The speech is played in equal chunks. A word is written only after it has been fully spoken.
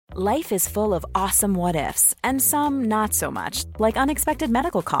Life is full of awesome what-ifs, and some not so much, like unexpected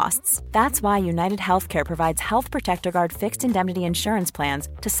medical costs. That's why United Healthcare provides Health Protector Guard fixed indemnity insurance plans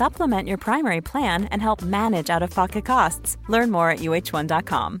to supplement your primary plan and help manage out-of-pocket costs. Learn more at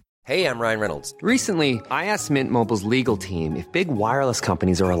UH1.com. Hey, I'm Ryan Reynolds. Recently, I asked Mint Mobile's legal team if big wireless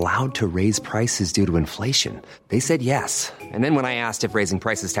companies are allowed to raise prices due to inflation. They said yes. And then when I asked if raising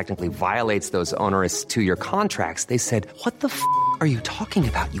prices technically violates those onerous two-year contracts, they said, "What the f*** are you talking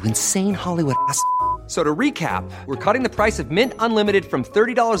about, you insane Hollywood ass?" So to recap, we're cutting the price of Mint Unlimited from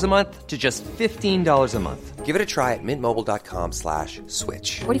 $30 a month to just $15 a month. Give it a try at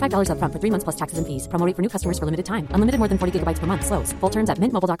mintmobile.com/switch. $45 up front for 3 months plus taxes and fees. Promo rate for new customers for limited time. Unlimited more than 40 gigabytes per month. Slows full terms at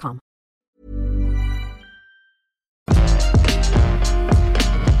mintmobile.com.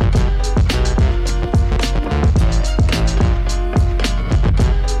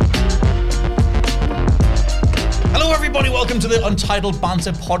 Everybody, welcome to the Untitled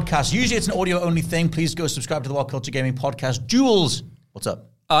Banter podcast. Usually it's an audio-only thing. Please go subscribe to the What Culture Gaming podcast. Jules, what's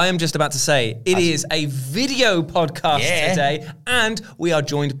up? I am just about to say, it is a video podcast today, and we are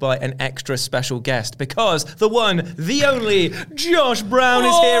joined by an extra special guest because the one, the only, Josh Brown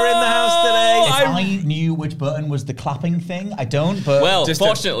is here in the house today. If I knew which button was the clapping thing, I don't, but... Well,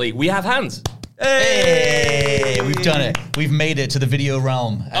 fortunately, we have hands. Hey, we've done it. We've made it to the video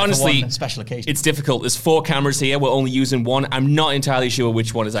realm. Honestly, for one special occasion. It's difficult. There's 4 cameras here. We're only using one. I'm not entirely sure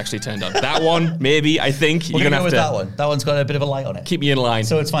which one is actually turned on. That one, maybe, I think. We're going to go with that one. That one's got a bit of a light on it. Keep me in line.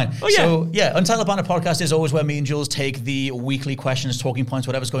 So it's fine. Oh, yeah. So, yeah, Untitled Banter podcast is always where me and Jules take the weekly questions, talking points,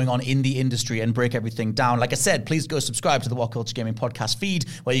 whatever's going on in the industry and break everything down. Like I said, please go subscribe to the What Culture Gaming podcast feed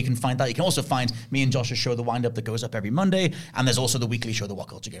where you can find that. You can also find me and Josh's show, The Wind Up, that goes up every Monday. And there's also the weekly show, the What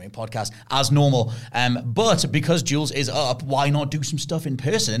Culture Gaming podcast, as normal. But because Jules is up, why not do some stuff in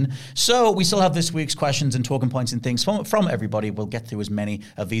person? So we still have this week's questions and talking points and things from everybody. We'll get through as many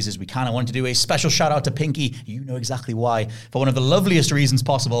of these as we can. I wanted to do a special shout out to Pinky. You know exactly why. For one of the loveliest reasons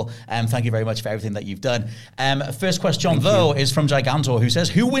possible. Thank you very much for everything that you've done. First question, is from Gigantor, who says,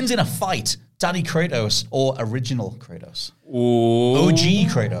 who wins in a fight? Daddy Kratos or original Kratos? Ooh. OG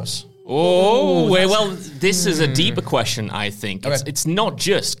Kratos. Oh, well, this is a deeper question, I think. Okay. It's not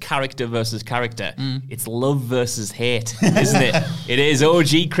just character versus character. It's love versus hate, isn't it? It is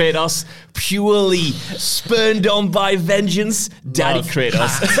OG Kratos, purely spurned on by vengeance. Daddy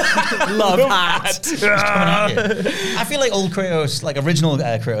Kratos. Love hat. I feel like old Kratos, like original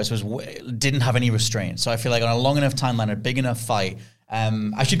Kratos, didn't have any restraint. So I feel like on a long enough timeline, a big enough fight,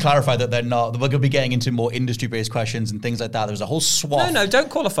 I should clarify that they're not. We're going to be getting into more industry-based questions and things like that. There was a whole swath. No, don't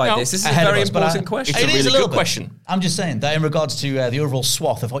qualify this. This is a very important question. It's a really good question. I'm just saying that in regards to the overall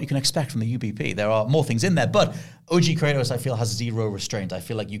swath of what you can expect from the UBP, there are more things in there. But OG Kratos, I feel, has zero restraint. I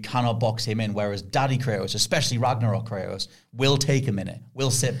feel like you cannot box him in, whereas Daddy Kratos, especially Ragnarok Kratos, will take a minute,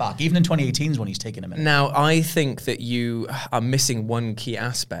 will sit back. Even in 2018's when he's taken a minute. Now, I think that you are missing one key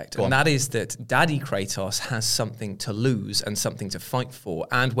aspect, and that is that Daddy Kratos has something to lose and something to fight for.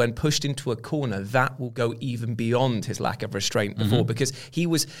 And when pushed into a corner, that will go even beyond his lack of restraint before, because he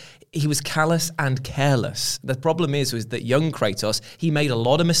was callous and careless. The problem was that young Kratos, he made a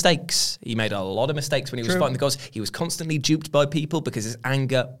lot of mistakes. He made a lot of mistakes when he was fighting the gods. He was constantly duped by people because his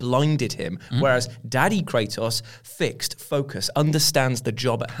anger blinded him. Whereas Daddy Kratos, fixed, focused, understands the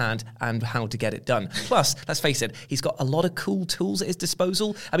job at hand and how to get it done. Plus, let's face it, he's got a lot of cool tools at his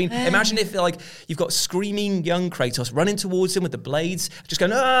disposal. I mean, imagine if like you've got screaming young Kratos running towards him with the blades, just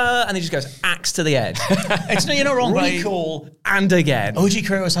going, and he just goes axe to the head. You're not wrong, really right? cool, and again. OG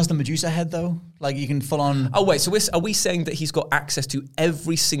Kratos has the Medusa head, though. Like, you can full on... Oh, wait, so are we saying that he's got access to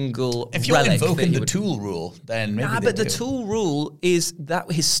every single If you're relic invoking the tool rule, then maybe but the tool rule is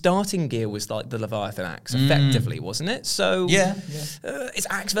that his starting gear was like the Leviathan axe, effectively, wasn't it? So it's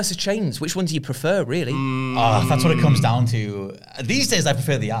axe versus chains. Which one do you prefer, really? That's what it comes down to. These days, I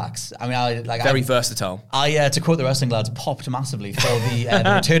prefer the axe. I mean, very versatile. To quote the wrestling lads, popped massively for the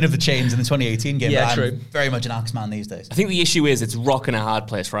return of the chains in the 2018 game. Yeah, but true. I'm very much an axe man these days. I think the issue is it's rock and a hard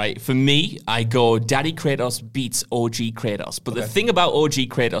place, right? For me, I go Daddy Kratos beats OG Kratos. But the thing about OG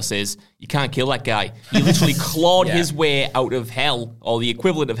Kratos is you can't kill that guy. He literally clawed his way out of hell, or the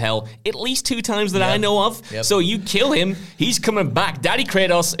equivalent of hell, at least 2 times that I know of. So you kill him, he's coming back. Daddy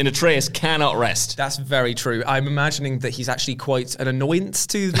Kratos in Atreus cannot rest. That's very true. I'm imagining that he's actually quite an annoyance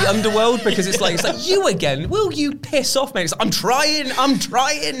to the underworld, because it's like you again. Will you piss off, mate? It's like, I'm trying.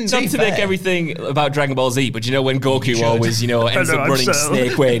 Not to make everything about Dragon Ball Z, but you know when Goku always, ends up running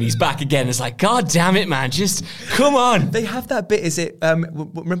Snake Way and he's back again. It's like, God damn it, man, just come on. They have that bit. Is it?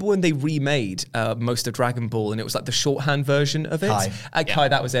 Remember when they remade most of Dragon Ball all, and it was like the shorthand version of it. Kai. Kai,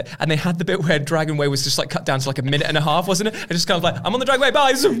 that was it. And they had the bit where Dragon Way was just like cut down to like a minute and a half, wasn't it? And just kind of like, I'm on the Dragon Way,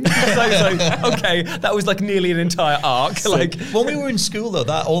 bye. So okay, that was like nearly an entire arc. Like when we were in school though,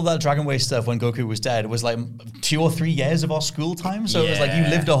 all that Dragon Way stuff when Goku was dead was like 2 or 3 years of our school time. So it was like you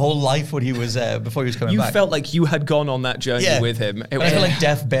lived a whole life when he was before he was coming back. You felt like you had gone on that journey with him. I feel like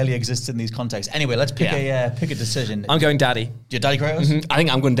death barely exists in these contexts. Anyway, let's pick a decision. I'm going Daddy. Your Daddy Kratos? I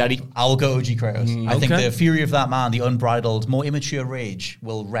think I'm going Daddy. I will go OG Kratos. I think the fury of that man, the unbridled, more immature rage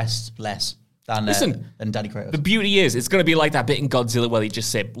will rest less than Daddy Kratos. The beauty is, it's going to be like that bit in Godzilla where they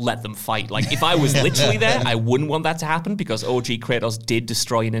just say, let them fight. Like, if I was literally there, I wouldn't want that to happen because OG Kratos did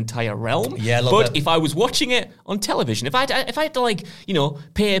destroy an entire realm. Yeah, but if I was watching it on television, if I had to like,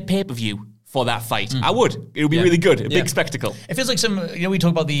 pay a pay-per-view for that fight, I would. It would be really good. A big spectacle. It feels like we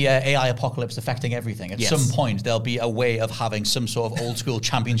talk about the AI apocalypse affecting everything. At some point, there'll be a way of having some sort of old school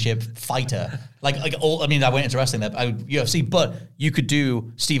championship fighter. I went into wrestling there, UFC, but you could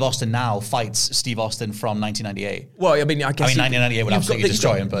do Steve Austin now fights Steve Austin from 1998. Well, I guess 1998 would absolutely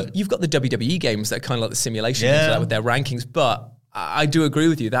destroy him, but you've got the WWE games that are kind of like the simulation of that with their rankings, but I do agree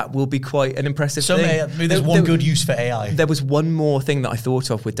with you. That will be quite an impressive thing. There's one good use for AI. There was one more thing that I thought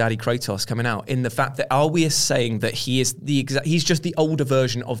of with Daddy Kratos coming out, in the fact that are we saying that he is he's just the older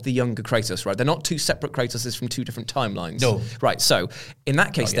version of the younger Kratos, right? They're not two separate Kratoses from two different timelines. No. Right, so in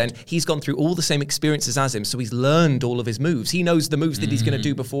that case then, he's gone through all the same experiences as him, so he's learned all of his moves. He knows the moves that he's going to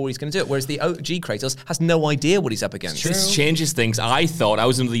do before he's going to do it, whereas the OG Kratos has no idea what he's up against. This changes things. I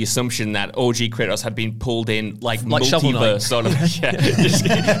was under the assumption that OG Kratos had been pulled in like Shovel Knight. multiverse sort of. Another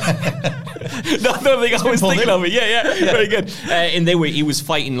thing I was thinking of it. Yeah, very good. And he was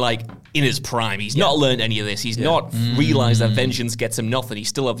fighting like in his prime. He's not learned any of this. He's not realized that vengeance gets him nothing. He's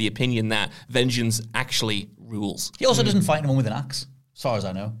still of the opinion that vengeance actually rules. He also doesn't fight anyone with an axe, as far as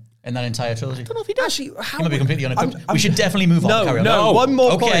I know, in that entire trilogy. I don't know if he does. Actually, he might be completely unequipped. We should definitely move on. Carry on. No. One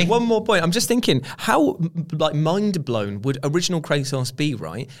more point. I'm just thinking, how mind blown would original Kratos be,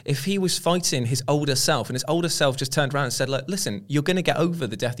 right? If he was fighting his older self, and his older self just turned around and said, like, listen, you're going to get over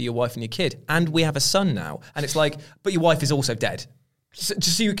the death of your wife and your kid, and we have a son now. And it's like, but your wife is also dead.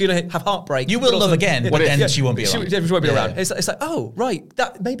 Just so you're going to have heartbreak. You will love again, but then she won't be around. She won't be around. It's like, oh, right.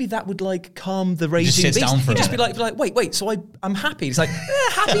 Maybe that would like calm the raging beast. Down for He'd just be like, wait, so I'm happy. It's like,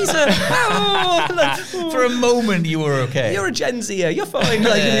 happy's for a moment you were okay. You're a Gen Zer. You're fine.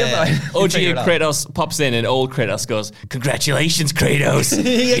 You're fine. OG Kratos pops in and old Kratos goes, congratulations, Kratos.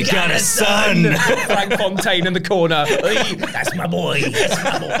 you got a son. Frank Fontaine in the corner. That's my boy.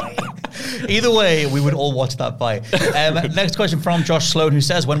 Either way, we would all watch that fight. Next question from Josh Sloan, who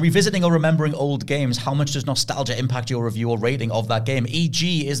says, when revisiting or remembering old games, how much does nostalgia impact your review or rating of that game?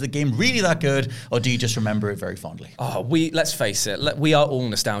 E.g., is the game really that good, or do you just remember it very fondly? Oh, let's face it, we are all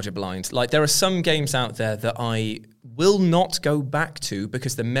nostalgia blind. Like, there are some games out there that I will not go back to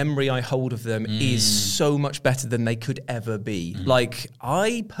because the memory I hold of them is so much better than they could ever be. Like,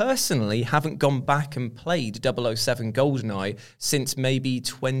 I personally haven't gone back and played 007 GoldenEye since maybe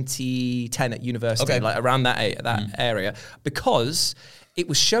 2010 at university, like around that area, because it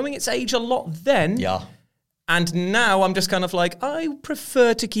was showing its age a lot then. Yeah. And now I'm just kind of like, I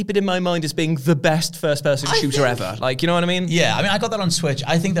prefer to keep it in my mind as being the best first-person shooter ever. Like, you know what I mean? Yeah, I mean, I got that on Switch.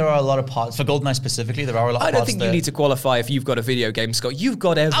 I think there are a lot of parts, for GoldenEye specifically, there are a lot of parts. I don't think you need to qualify if you've got a video game, Scott. You've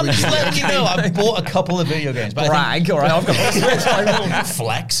got every I'm just letting you know, I've bought a couple of video games. But Brag, all right, I've got a Switch.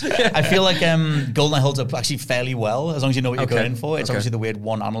 Flex. I feel like GoldenEye holds up actually fairly well, as long as you know what you're going in for. It's obviously the weird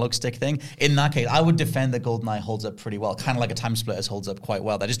one analog stick thing. In that case, I would defend that GoldenEye holds up pretty well, kind of like a Time Splitters holds up quite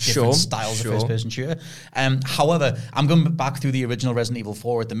well. They're just different styles of first-person shooter. However, I'm going back through the original Resident Evil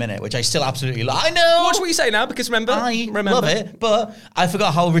 4 at the minute, which I still absolutely love. I know! Watch what you say now, because remember. I love it, but I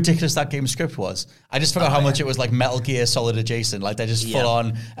forgot how ridiculous that game's script was. I just forgot how much it was like Metal Gear Solid adjacent. Like, they're just full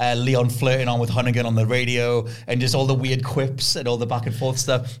on Leon flirting on with Hunnigan on the radio, and just all the weird quips and all the back and forth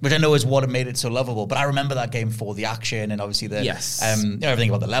stuff, which I know is what made it so lovable. But I remember that game for the action and obviously the everything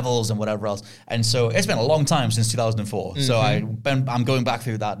about the levels and whatever else. And so it's been a long time since 2004. So I'm going back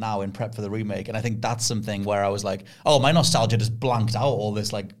through that now in prep for the remake, and I think that's something where I was like, oh, my nostalgia just blanked out all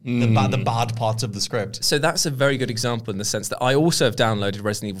this, like, the bad parts of the script. So that's a very good example in the sense that I also have downloaded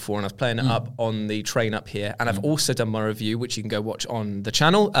Resident Evil 4 and I was playing it up on the train up here, and I've also done my review, which you can go watch on the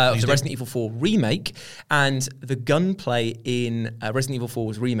channel, of the Resident Evil 4 remake, and the gunplay in Resident Evil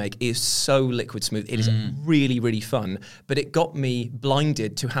 4's remake is so liquid smooth. It is really, really fun, but it got me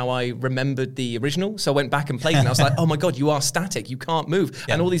blinded to how I remembered the original, so I went back and played it, and I was like, oh my god, you are static, you can't move,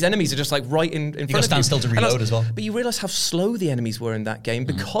 and all these enemies are just like right in front of you. You got to stand still to reload as well. But you realise how slow the enemies were in that game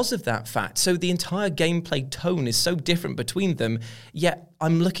because of that fact. So the entire gameplay tone is so different between them, yet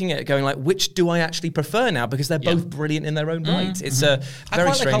I'm looking at it going like, which do I actually prefer now? Because they're both brilliant in their own right. It's a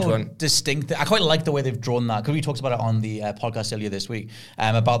very strange one. Distinct. I quite like the way they've drawn that, because we talked about it on the podcast earlier this week,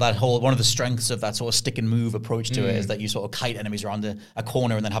 about that whole, one of the strengths of that sort of stick and move approach to it is that you sort of kite enemies around a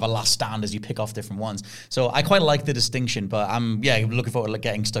corner and then have a last stand as you pick off different ones. So I quite like the distinction, but I'm looking forward to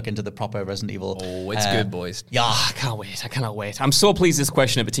getting stuck into the proper Resident Evil. Oh, it's good, boys. Yeah. I cannot wait. I'm so pleased this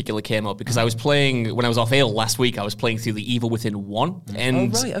question in particular came up, because I was playing, when I was off ill last week, I was playing through The Evil Within 1, and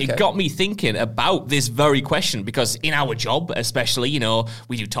it got me thinking about this very question, because in our job, especially,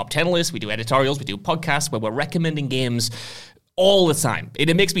 we do top 10 lists, we do editorials, we do podcasts where we're recommending games all the time.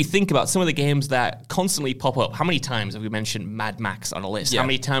 It makes me think about some of the games that constantly pop up. How many times have we mentioned Mad Max on a list? How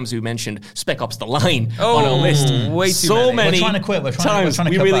many times have we mentioned Spec Ops The Line on a list? Way too so many. We're trying to quit. We're trying to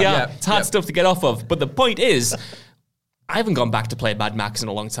we cut really back. are. It's hard stuff to get off of. But the point is, I haven't gone back to play Mad Max in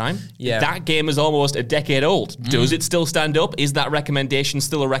a long time. Yeah. That game is almost a decade old. Does it still stand up? Is that recommendation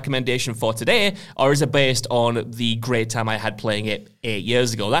still a recommendation for today? Or is it based on the great time I had playing it 8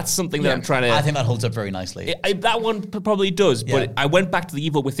 years ago? That's something that I'm trying to... I think that holds up very nicely. That one probably does, but I went back to The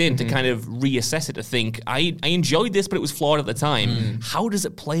Evil Within to kind of reassess it, to think, I enjoyed this, but it was flawed at the time. How does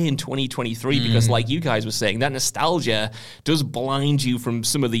it play in 2023? Because like you guys were saying, that nostalgia does blind you from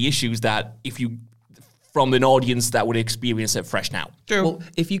some of the issues that from an audience that would experience it fresh now. True. Well,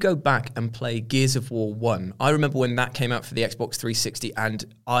 if you go back and play Gears of War 1, I remember when that came out for the Xbox 360, and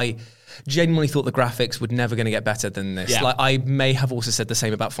I genuinely thought the graphics were never going to get better than this. Yeah. Like, I may have also said the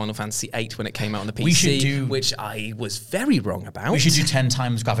same about Final Fantasy VIII when it came out on the PC, which I was very wrong about. We should do 10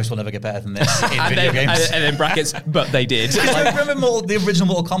 times graphics will never get better than this in video games. And then brackets, but they did. I remember the original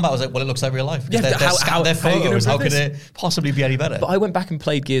Mortal Kombat, I was like, well, it looks like real life. Yeah, they're photos. How could it possibly be any better? But I went back and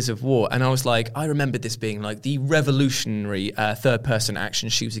played Gears of War, and I was like, I remembered this being like the revolutionary third-person action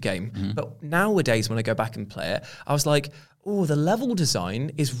shooter game. But nowadays, when I go back and play it, I was like, oh, the level design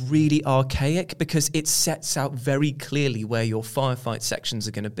is really archaic, because it sets out very clearly where your firefight sections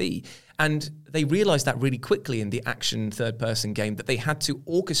are going to be. And they realized that really quickly in the action third-person game, that they had to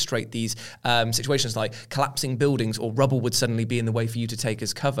orchestrate these situations like collapsing buildings or rubble would suddenly be in the way for you to take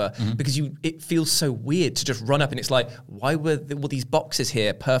as cover, because it feels so weird to just run up and it's like, why were these boxes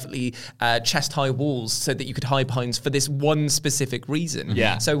here, perfectly chest-high walls, so that you could hide behind for this one specific reason?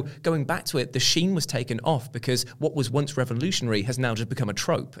 Yeah. So going back to it, the sheen was taken off, because what was once revolutionary has now just become a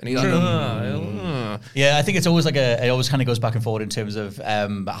trope. And you're like, yeah, I think it's always like it always kind of goes back and forward in terms of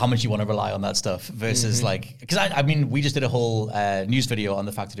how much you want to rely on that stuff versus like, because I mean, we just did a whole news video on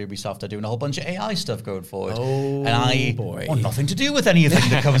the fact that Ubisoft are doing a whole bunch of AI stuff going forward. And I want nothing to do with anything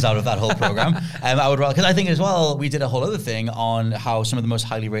that comes out of that whole program. I would rather, because I think as well, we did a whole other thing on how some of the most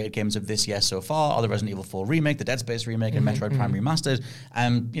highly rated games of this year so far are the Resident Evil 4 remake, the Dead Space remake, and Metroid Prime Remastered,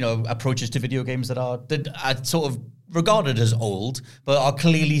 approaches to video games that are sort of regarded as old, but are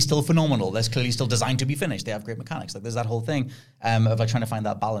clearly still phenomenal. They're clearly still designed to be finished. They have great mechanics. Like, there's that whole thing of like trying to find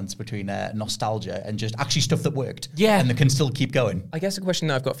that balance between nostalgia and just actually stuff that worked. Yeah. And that can still keep going. I guess the question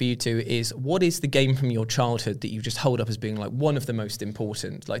that I've got for you two is, what is the game from your childhood that you just hold up as being like one of the most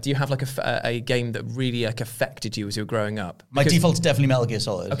important? Like, do you have like a game that really like affected you as you were growing up? My default's definitely Metal Gear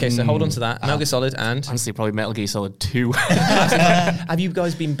Solid. Okay, so hold on to that. Metal Gear Solid and... Honestly, probably Metal Gear Solid 2. Have you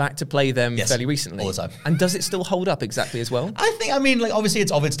guys been back to play them fairly recently? All the time. And does it still hold up exactly as well? I mean, like, obviously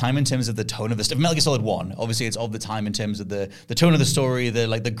it's of its time in terms of the tone of the stuff. Metal Gear Solid 1, obviously it's of the time in terms of the tone of the story,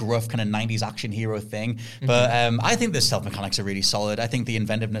 the gruff kind of 90s action hero thing. But I think the stealth mechanics are really solid. I think the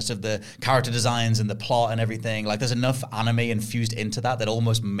inventiveness of the character designs and the plot and everything, like, there's enough anime infused into that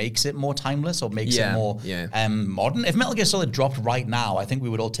almost makes it more timeless or makes it more modern. If Metal Gear Solid dropped right now, I think we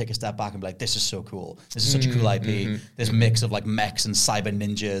would all take a step back and be like, this is so cool. This is such a cool IP. This mix of like mechs and cyber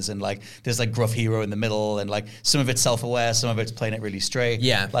ninjas and like there's like gruff hero in the middle and like some of it's self-aware, some of it's playing it really straight.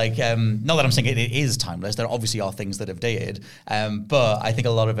 Yeah. Like, not that I'm saying it is timeless. There obviously are things that have dated. But I think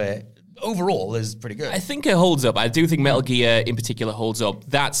a lot of it overall is pretty good. I think it holds up. I do think Metal Gear in particular holds up.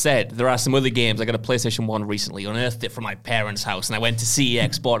 That said, there are some other games. I got a PlayStation 1 recently, unearthed it from my parents' house, and I went to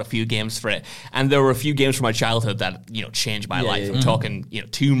CEX, bought a few games for it. And there were a few games from my childhood that, changed my life. I'm talking,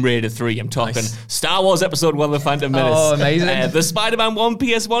 Tomb Raider 3. I'm talking Star Wars Episode 1, The Phantom Menace. Oh, amazing. The Spider-Man 1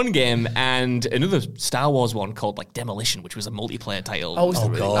 PS1 game, and another Star Wars one called like Demolition, which was a multiplayer title.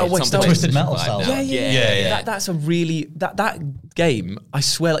 God. Twisted Metal style. Yeah. That's a really... That game, I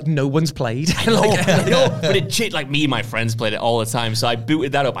swear, like, no one's played. But it like me and my friends played it all the time, so I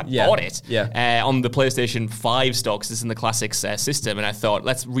booted that up. I bought it on the PlayStation 5 stocks. This is in the classics system, and I thought,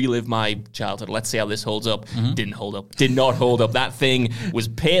 let's relive my childhood. Let's see how this holds up. Didn't hold up. Did not hold up. That thing was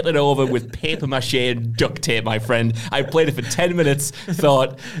papered over with paper mache and duct tape, my friend. I played it for 10 minutes,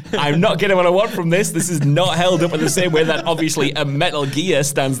 thought, I'm not getting what I want from this. This is not held up in the same way that obviously a Metal Gear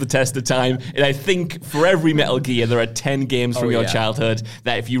stands the test of time. And I think for every Metal Gear, there are 10 games from your childhood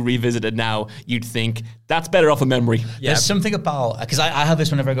that if you revisited now, you'd think, that's better off a memory. There's something about, because I have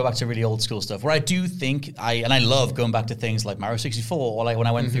this whenever I go back to really old school stuff, where I do think, I love going back to things like Mario 64, or like when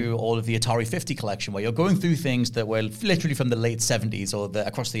I went through all of the Atari 50 collection, where you're going through things that were literally from the late 70s or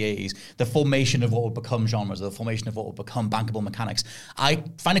across the 80s, the formation of what would become genres, or the formation of what would become bankable mechanics. I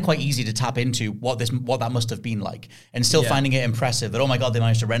find it quite easy to tap into what that must have been like, and still finding it impressive that, oh my God, they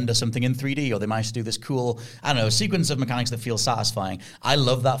managed to render something in 3D, or they managed to do this cool, I don't know, sequence of mechanics that feels satisfying. I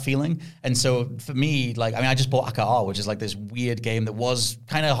love that feeling. And so for me, like, I just bought AKR, which is like this weird game that was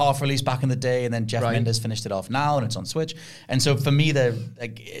kind of half released back in the day, and then Jeff Mendes finished it off now, and it's on Switch. And so for me,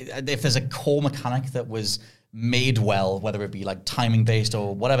 if there's a core mechanic that was made well, whether it be like timing based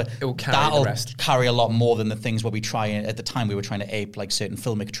or whatever, it will carry the rest. Carry a lot more than the things where we at the time we were trying to ape like certain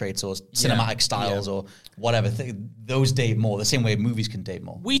filmic traits or cinematic styles or whatever. Those date more, the same way movies can date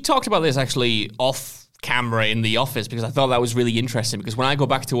more. We talked about this actually off camera in the office, because I thought that was really interesting, because when I go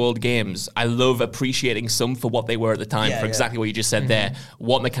back to old games, I love appreciating some for what they were at the time, for exactly what you just said there.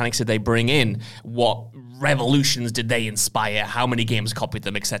 What mechanics did they bring in? What revolutions did they inspire? How many games copied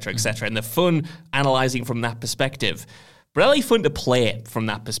them, etc., etc. And the fun analyzing from that perspective. But really fun to play it from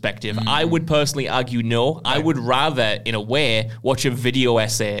that perspective. I would personally argue no. I would rather, in a way, watch a video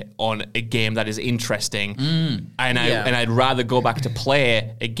essay on a game that is interesting, and I'd rather go back to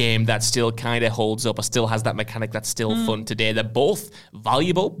play a game that still kind of holds up or still has that mechanic that's still fun today. They're both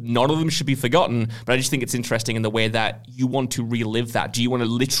valuable. None of them should be forgotten, but I just think it's interesting in the way that you want to relive that. Do you want to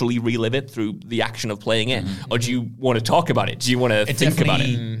literally relive it through the action of playing it, or do you want to talk about it? Do you want to think about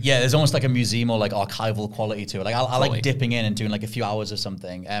it? Yeah, there's almost like a museum or like archival quality to it. Like I like dipping in and doing like a few hours or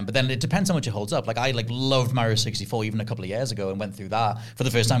something, but then it depends how much it holds up. Like I loved Mario 64 even a couple of years ago and went through that for the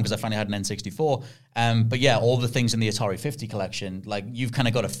first time because I finally had an N64. But yeah, all the things in the Atari 50 collection, like you've kind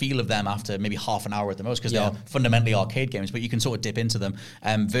of got a feel of them after maybe half an hour at the most, because they're fundamentally arcade games, but you can sort of dip into them.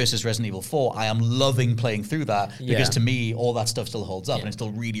 Versus Resident Evil 4, I am loving playing through that because to me all that stuff still holds up and it's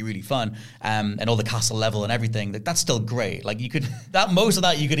still really, really fun. And all the castle level and everything, that's still great. Like you could most of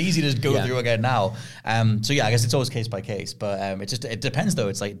that you could easily just go through again now. So yeah, I guess it's always case by case, but it depends though.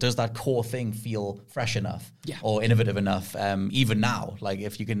 It's like, does that core thing feel fresh enough or innovative enough even now? Like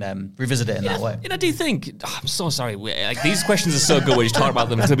if you can revisit it in that way. And I do think, I'm so sorry, like these questions are so good when you talk about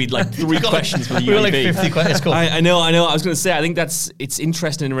them. It's going to be like 3 questions for the UEP. Like 50 questions. Cool. I know. I was going to say, I think it's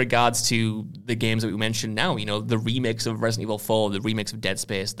interesting in regards to the games that we mentioned now. You know, the remakes of Resident Evil 4, the remakes of Dead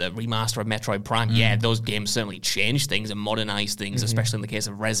Space, the remaster of Metroid Prime. Yeah, those games certainly changed things and modernized things, especially in the case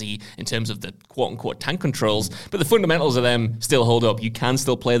of Resi in terms of the quote-unquote tank controls. But the fundamentals of them still hold up. You can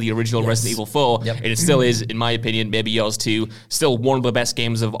still play the original Resident Evil 4, and it still is, in my opinion, maybe yours too, still one of the best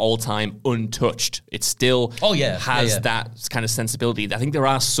games of all time, untouched. It still has that kind of sensibility. I think there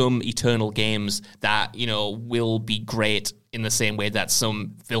are some eternal games that, you know, will be great in the same way that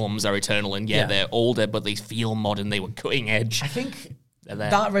some films are eternal, and they're older, but they feel modern. They were cutting edge. I think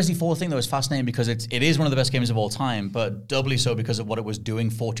that Resi 4 thing, though, is fascinating because it is one of the best games of all time, but doubly so because of what it was doing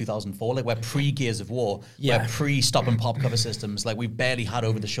for 2004. Like, we're pre-Gears of War, we're pre-stop and pop cover systems. Like, we barely had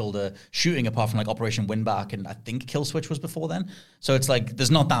over-the-shoulder shooting apart from, like, Operation Windback, and I think Kill Switch was before then. So it's like,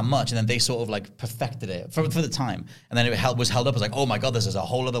 there's not that much, and then they sort of, like, perfected it for the time. And then it was held up as like, oh my God, this is a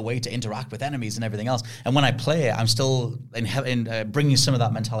whole other way to interact with enemies and everything else. And when I play it, I'm still in bringing some of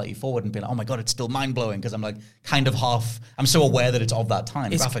that mentality forward and being like, oh my God, it's still mind-blowing, because I'm, like, kind of I'm so aware that it's of that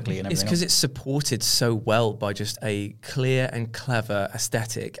time graphically and everything. It's because it's supported so well by just a clear and clever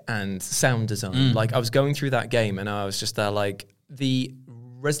aesthetic and sound design. Like, I was going through that game and I was just there, like, the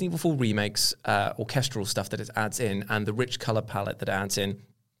Resident Evil 4 remakes, orchestral stuff that it adds in, and the rich color palette that it adds in,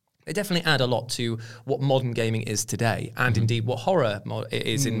 they definitely add a lot to what modern gaming is today, and indeed what horror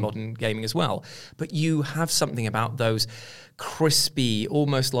is in modern gaming as well. But you have something about those crispy,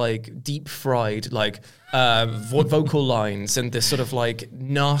 almost like deep-fried, like vocal lines, and this sort of like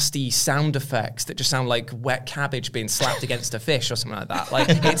nasty sound effects that just sound like wet cabbage being slapped against a fish or something like that. Like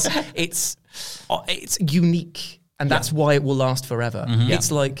it's unique, and that's why it will last forever.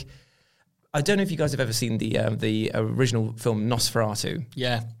 It's like, I don't know if you guys have ever seen the original film Nosferatu.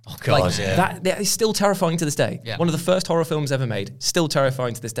 Yeah. Oh, God, yeah. That is still terrifying to this day. Yeah. One of the first horror films ever made, still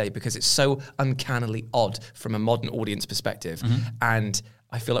terrifying to this day because it's so uncannily odd from a modern audience perspective. And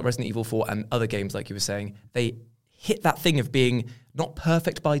I feel like Resident Evil 4 and other games, like you were saying, they hit that thing of being not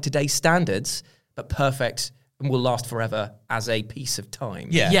perfect by today's standards, but perfect and will last forever as a piece of time.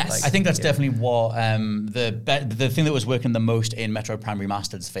 Yeah, yes. I think that's definitely what the thing that was working the most in Metroid Prime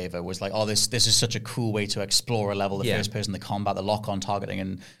Remastered's favor was like, oh, this is such a cool way to explore a level, the first person, the combat, the lock-on targeting,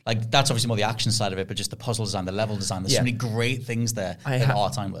 and like that's obviously more the action side of it, but just the puzzle design, the level design, there's so many great things there that are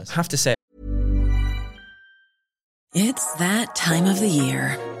timeless. I have to say, It's that time of the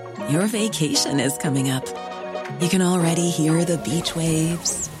year. Your vacation is coming up. You can already hear the beach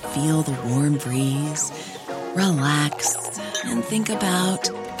waves, feel the warm breeze, relax, and think about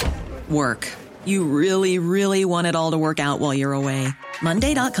work. You really, really want it all to work out while you're away.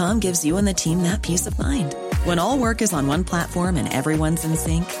 Monday.com gives you and the team that peace of mind. When all work is on one platform and everyone's in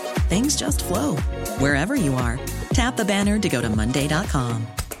sync, things just flow. Wherever you are, tap the banner to go to Monday.com.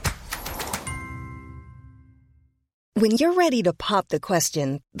 When you're ready to pop the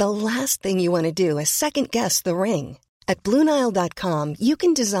question, the last thing you want to do is second-guess the ring. At BlueNile.com, you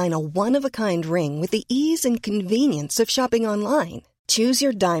can design a one-of-a-kind ring with the ease and convenience of shopping online. Choose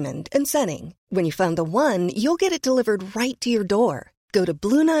your diamond and setting. When you find the one, you'll get it delivered right to your door. Go to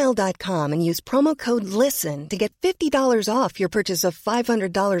BlueNile.com and use promo code LISTEN to get $50 off your purchase of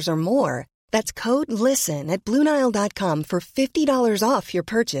 $500 or more. That's code LISTEN at BlueNile.com for $50 off your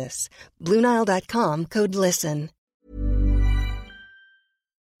purchase. BlueNile.com, code LISTEN.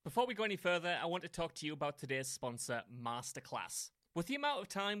 Before we go any further, I want to talk to you about today's sponsor, Masterclass. With the amount of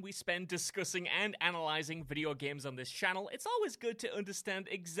time we spend discussing and analysing video games on this channel, it's always good to understand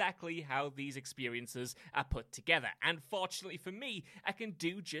exactly how these experiences are put together. And fortunately for me, I can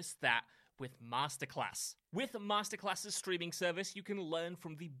do just that with Masterclass. With Masterclass's streaming service, you can learn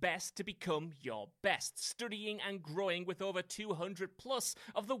from the best to become your best, studying and growing with over 200 plus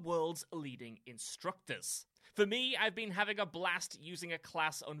of the world's leading instructors. For me, I've been having a blast using a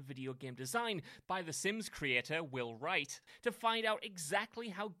class on video game design by The Sims creator Will Wright to find out exactly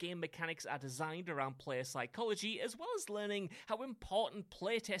how game mechanics are designed around player psychology, as well as learning how important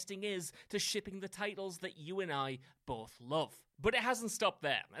playtesting is to shipping the titles that you and I both love. But it hasn't stopped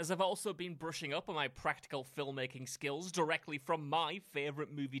there, as I've also been brushing up on my practical filmmaking skills directly from my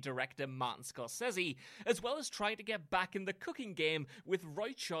favourite movie director Martin Scorsese, as well as trying to get back in the cooking game with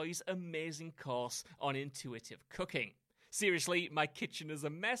Roy Choi's amazing course on intuitive cooking. Seriously, my kitchen is a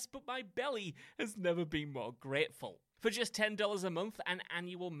mess, but my belly has never been more grateful. For just $10 a month, an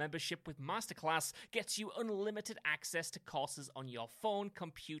annual membership with Masterclass gets you unlimited access to courses on your phone,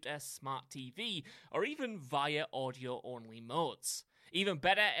 computer, smart TV, or even via audio-only modes. Even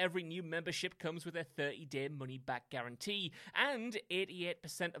better, every new membership comes with a 30-day money-back guarantee, and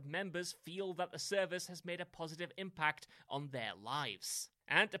 88% of members feel that the service has made a positive impact on their lives.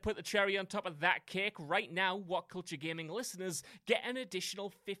 And to put the cherry on top of that cake, right now, What Culture Gaming listeners get an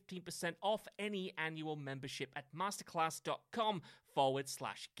additional 15% off any annual membership at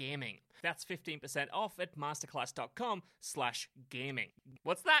masterclass.com/gaming. That's 15% off at masterclass.com/gaming.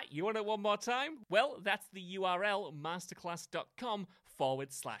 What's that? You want it one more time? Well, that's the URL,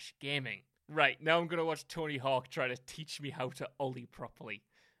 masterclass.com/gaming. Right, now I'm going to watch Tony Hawk try to teach me how to ollie properly.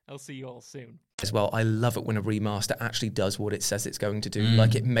 I'll see you all soon. as well, I love it when a remaster actually does what it says it's going to do.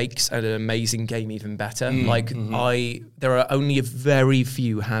 Like, it makes an amazing game even better. There are only a very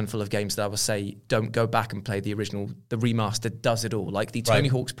few handful of games that I will say don't go back and play the original. The remaster does it all. Like the Tony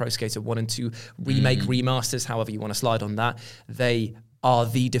Hawk's Pro Skater 1 and 2 remake remasters, however you want to slide on that, they are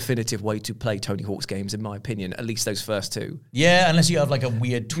the definitive way to play Tony Hawk's games, in my opinion, at least those first two. Yeah, unless you have like a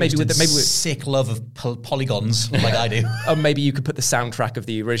weird, twisted, sick love of polygons, like I do. Or maybe you could put the soundtrack of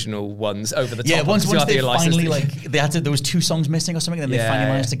the original ones over the top. Yeah, once they finally, there was 2 songs missing or something, and then they finally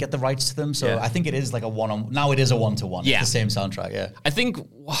managed to get the rights to them. So I think it is like a now it is a 1-to-1. Yeah. It's the same soundtrack, yeah. I think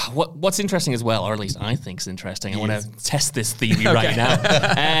what's interesting as well, or at least I think is interesting, I want to test this theory right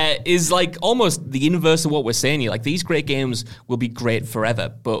now, is like almost the inverse of what we're saying here. Like, these great games will be great forever,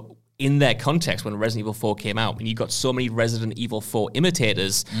 but in their context, when Resident Evil 4 came out, and you got so many Resident Evil 4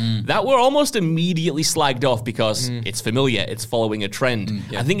 imitators that were almost immediately slagged off because it's familiar, it's following a trend.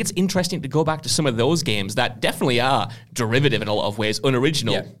 I think it's interesting to go back to some of those games that definitely are derivative in a lot of ways,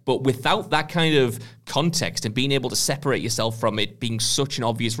 unoriginal, but without that kind of context and being able to separate yourself from it being such an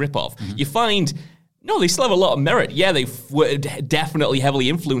obvious ripoff, you find, no, they still have a lot of merit. Yeah, they were definitely heavily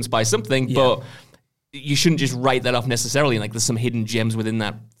influenced by something, but you shouldn't just write that off necessarily. Like there's some hidden gems within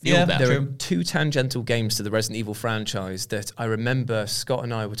that field there. There are two tangential games to the Resident Evil franchise that I remember Scott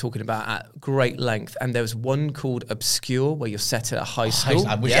and I were talking about at great length, and there was one called Obscure where you're set at a high school.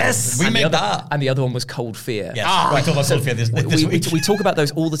 We made that. And the other one was Cold Fear. Yes. We talk about Cold Fear this week. We talk about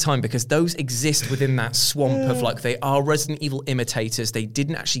those all the time because those exist within that swamp of like, they are Resident Evil imitators. They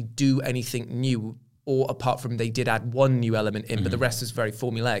didn't actually do anything new, or apart from they did add one new element in, but the rest is very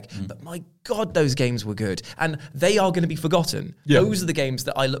formulaic. But my God, those games were good. And they are going to be forgotten. Yep. Those are the games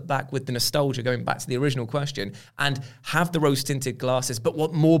that I look back with the nostalgia, going back to the original question, and have the rose-tinted glasses, but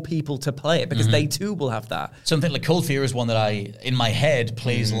want more people to play it, because they too will have that. Something like Cold Fear is one that I, in my head,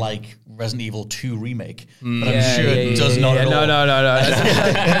 plays like Resident Evil 2 Remake. But I'm sure it does not at all. No.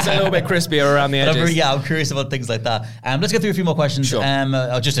 It's a little bit crispier around the edges. I'm curious about things like that. Let's get through a few more questions. Sure.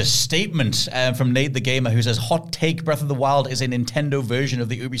 Just a statement from Nate the Gamer, who says, hot take, Breath of the Wild is a Nintendo version of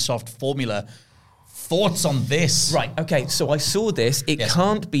the Ubisoft formula. Thoughts on this? Right, okay, so I saw this. It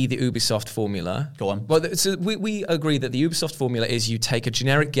can't be the Ubisoft formula. Go on. Well, so we agree that the Ubisoft formula is you take a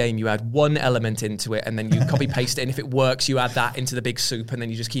generic game, you add one element into it, and then you copy-paste it, and if it works, you add that into the big soup, and then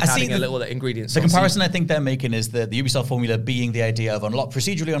you just keep adding a little ingredients. The comparison I think they're making is the Ubisoft formula being the idea of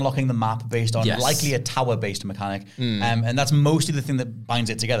procedurally unlocking the map based on likely a tower-based mechanic. And that's mostly the thing that binds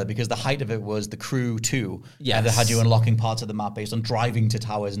it together, because the height of it was the Crew 2, that had you unlocking parts of the map based on driving to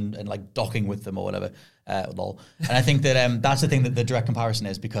towers and like docking with them or whatever. And I think that that's the thing that the direct comparison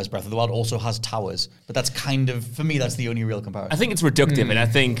is, because Breath of the Wild also has towers, but that's kind of, for me, that's the only real comparison. I think it's reductive, and I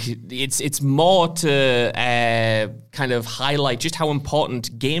think it's more to kind of highlight just how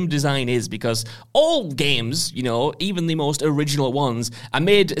important game design is, because all games, even the most original ones, are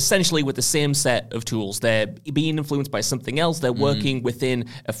made essentially with the same set of tools. They're being influenced by something else. They're working within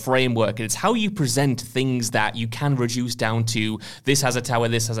a framework, and it's how you present things that you can reduce down to, this has a tower,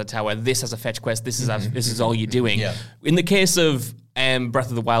 this has a tower, this has a fetch quest, this is all you're doing. Yeah. In the case of Breath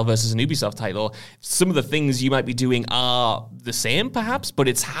of the Wild versus an Ubisoft title, some of the things you might be doing are the same, perhaps, but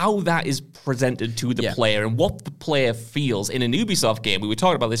it's how that is presented to the player and what the player feels. In an Ubisoft game, we were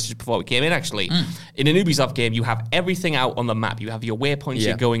talking about this just before we came in, actually. In an Ubisoft game, you have everything out on the map. You have your waypoints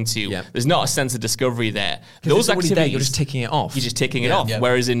you're going to. Yeah. There's not a sense of discovery there. Those activities, there, you're just ticking it off. You're just ticking it off. Yeah.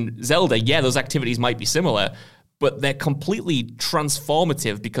 Whereas in Zelda, those activities might be similar, but they're completely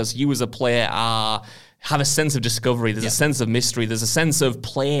transformative, because you as a player have a sense of discovery, there's a sense of mystery, there's a sense of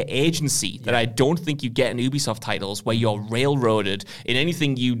player agency that I don't think you get in Ubisoft titles, where you're railroaded. In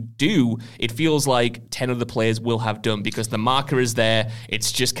anything you do, it feels like 10 of the players will have done, because the marker is there,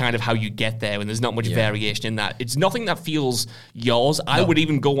 it's just kind of how you get there, and there's not much variation in that. It's nothing that feels yours. No. I would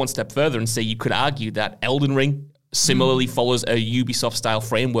even go one step further and say you could argue that Elden Ring similarly follows a Ubisoft-style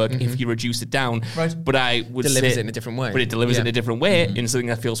framework if you reduce it down. Right. But I would delivers it in a different way. But it delivers it in a different way, in something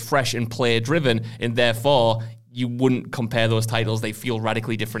that feels fresh and player-driven, and therefore you wouldn't compare those titles. They feel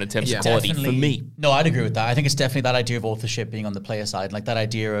radically different in terms of quality for me. No, I'd agree with that. I think it's definitely that idea of authorship being on the player side. Like that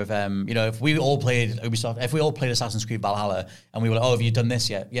idea of, if we all played Ubisoft, if we all played Assassin's Creed Valhalla and we were like, have you done this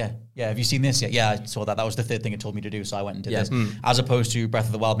yet? Yeah. Have you seen this yet? Yeah, I saw that. That was the third thing it told me to do, so I went and did this. As opposed to Breath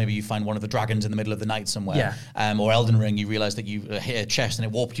of the Wild, maybe you find one of the dragons in the middle of the night somewhere. Or Elden Ring, you realize that you hit a chest and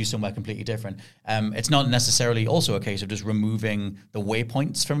it warped you somewhere completely different. It's not necessarily also a case of just removing the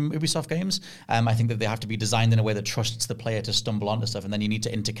waypoints from Ubisoft games. I think that they have to be designed in a way that trusts the player to stumble onto stuff, and then you need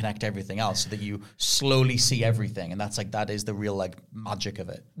to interconnect everything else so that you slowly see everything, and that is the real magic of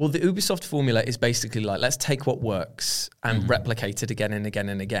it. Well, the Ubisoft formula is basically let's take what works and replicate it again and again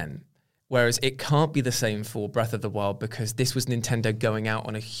and again. Whereas it can't be the same for Breath of the Wild, because this was Nintendo going out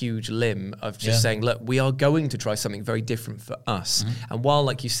on a huge limb of just saying, look, we are going to try something very different for us. And while,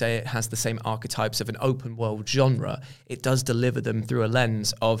 like you say, it has the same archetypes of an open world genre, it does deliver them through a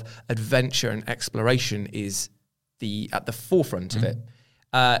lens of adventure, and exploration is at the forefront of it.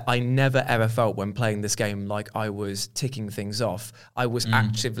 I never ever felt when playing this game like I was ticking things off. I was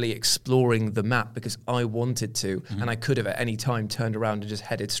actively exploring the map because I wanted to, and I could have at any time turned around and just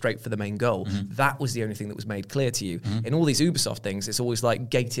headed straight for the main goal. That was the only thing that was made clear to you. In all these Ubisoft things, it's always like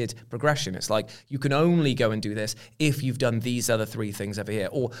gated progression. It's like you can only go and do this if you've done these other 3 things over here.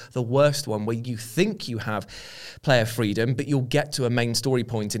 Or the worst one, where you think you have player freedom, but you'll get to a main story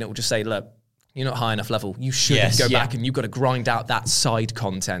point and it will just say, look, you're not high enough level. You should go back, and you've got to grind out that side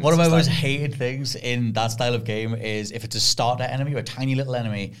content. One of my most hated things in that style of game is if it's a starter enemy or a tiny little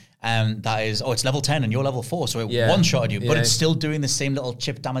enemy, that is, it's level 10 and you're level 4, so it one-shotted you, but it's still doing the same little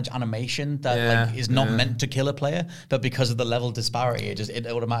chip damage animation that is not meant to kill a player, but because of the level disparity, it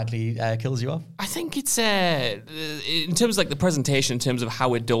automatically kills you off. I think it's, in terms of the presentation, in terms of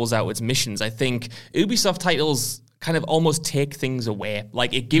how it doles out its missions, I think Ubisoft titles kind of almost take things away.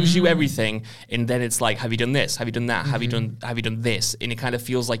 Like it gives you everything, and then it's like, have you done this? Have you done that? Have you done this? And it kind of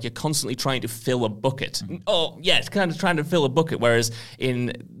feels like you're constantly trying to fill a bucket. Oh yeah, it's kind of trying to fill a bucket. Whereas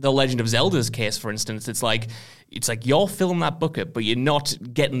in The Legend of Zelda's case, for instance, it's like you're filling that bucket, but you're not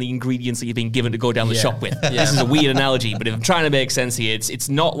getting the ingredients that you've been given to go down the shop with. This is a weird analogy, but if I'm trying to make sense here, it's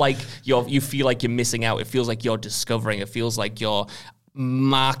not like you feel like you're missing out. It feels like you're discovering. It feels like you're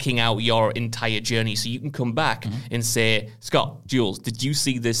marking out your entire journey, so you can come back and say, Scott, Jules, did you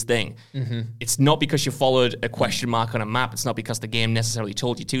see this thing? It's not because you followed a question mark on a map. It's not because the game necessarily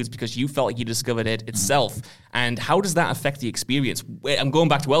told you to. It's because you felt like you discovered it itself. And how does that affect the experience? I'm going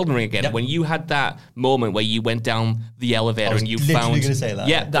back to Elden Ring again. When you had that moment where you went down the elevator and you found gonna say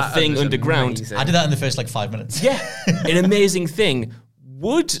that. The thing underground. Amazing. I did that in the first 5 minutes. An amazing thing.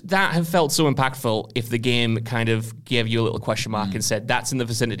 Would that have felt so impactful if the game kind of gave you a little question mark and said, that's in the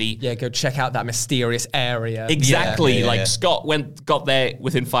vicinity? Yeah, go check out that mysterious area. Exactly. Scott got there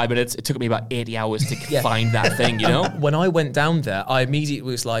within 5 minutes. It took me about 80 hours to find that thing, you know? When I went down there, I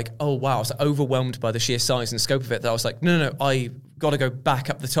immediately was like, oh, wow. I was overwhelmed by the sheer size and scope of it that I was like, no, I got to go back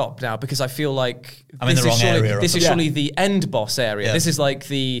up the top now because I feel like this is surely the end boss area. Yeah. This is like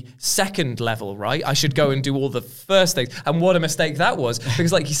the second level, right? I should go and do all the first things. And what a mistake that was,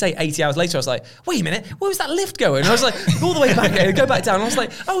 because like you say, 80 hours later, I was like, wait a minute, where was that lift going? And I was like, all the way back and go back down. And I was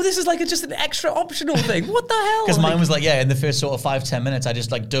like, oh, this is like just an extra optional thing. What the hell? Because mine was like, in the first sort of 5-10 minutes, I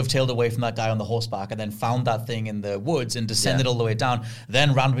just like dovetailed away from that guy on the horseback and then found that thing in the woods and descended all the way down.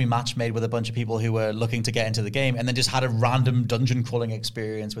 Then randomly match made with a bunch of people who were looking to get into the game, and then just had a random dungeon crawling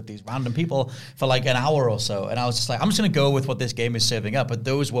experience with these random people for like an hour or so. And I was just like, I'm just going to go with what this game is serving up. But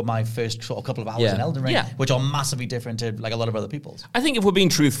those were my first sort of couple of hours in Elden Ring, which are massively different to like a lot of other people's. I think if we're being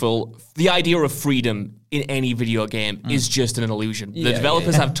truthful, the idea of freedom in any video game is just an illusion. The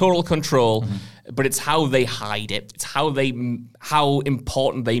developers have total control, but it's how they hide it. It's how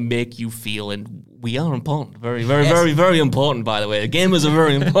important they make you feel. And we are important. Very, very, very, very important, by the way. The gamers are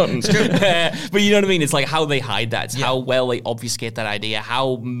very important. But you know what I mean? It's like how they hide that. It's how well they obfuscate that idea.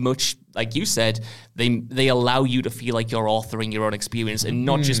 How much, like you said, they allow you to feel like you're authoring your own experience and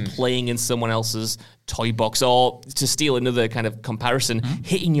not just playing in someone else's toy box. Or to steal another kind of comparison,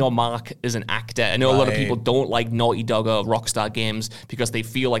 hitting your mark as an actor. I know a lot of people don't like Naughty Dog or Rockstar games because they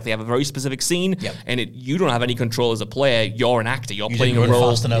feel like they have a very specific scene and you don't have any control as a player. You're an actor. You're playing a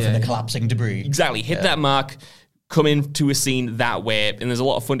role. Fast enough in the collapsing debris. Exactly. Hit that mark, come into a scene that way, and there's a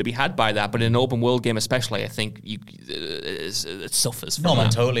lot of fun to be had by that. But in an open world game, especially, I think it suffers from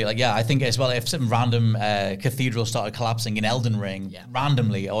that. Totally. I think as well, if some random cathedral started collapsing in Elden Ring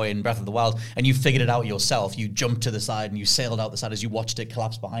randomly, or in Breath of the Wild, and you figured it out yourself, you jumped to the side and you sailed out the side as you watched it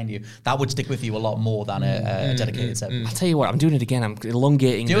collapse behind you, that would stick with you a lot more than a dedicated set. I'll tell you what, I'm doing it again. I'm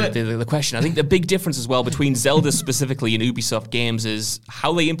elongating the question. I think the big difference as well between Zelda specifically and Ubisoft games is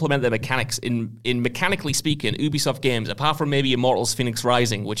how they implement their mechanics. In mechanically speaking, Ubisoft games, apart from maybe Immortals Phoenix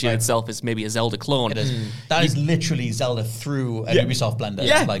Rising, which in itself is maybe a Zelda clone. It is. That is literally Zelda through an Ubisoft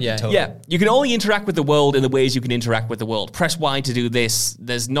blender. You can only interact with the world in the ways you can interact with the world. Press Y to do this.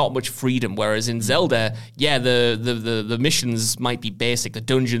 There's not much freedom. Whereas in Zelda, the missions might be basic, the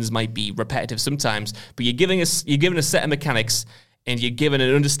dungeons might be repetitive sometimes, but you're given a set of mechanics, and you're given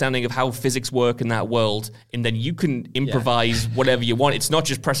an understanding of how physics work in that world, and then you can improvise whatever you want. It's not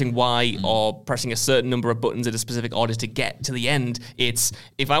just pressing Y or pressing a certain number of buttons in a specific order to get to the end. It's,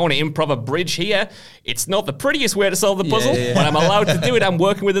 if I want to improv a bridge here, it's not the prettiest way to solve the puzzle, but I'm allowed to do it. I'm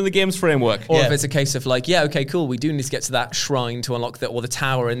working within the game's framework. Or if it's a case of like, okay, cool, we do need to get to that shrine to unlock or the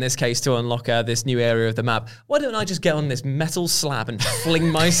tower in this case to unlock this new area of the map. Why don't I just get on this metal slab and fling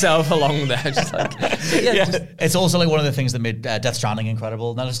myself along there? Just like, It's also like one of the things that made Death Stranding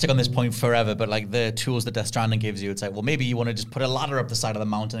incredible. Not to stick on this point forever, but like the tools that Death Stranding gives you, it's like, well, maybe you want to just put a ladder up the side of the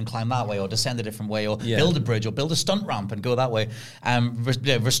mountain and climb that way, or descend a different way, or build a bridge, or build a stunt ramp and go that way.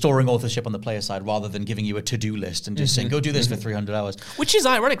 Restoring authorship on the player side rather than giving you a to-do list and just saying, go do this for 300 hours. Which is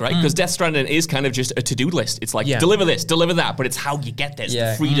ironic, right? Because Death Stranding is kind of just a to-do list. It's like, deliver this, deliver that, but it's how you get there. It's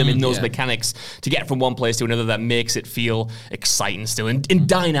the freedom in those mechanics to get from one place to another that makes it feel exciting still and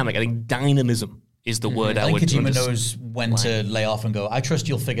dynamic. I think dynamism is the word I would. Kojima knows when to lay off and go, I trust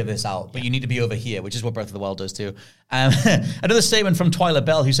you'll figure this out, but you need to be over here, which is what Breath of the Wild does too. Another statement from Twyla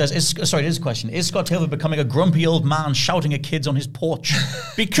Bell, who says, this is a question, is Scott Taylor becoming a grumpy old man shouting at kids on his porch?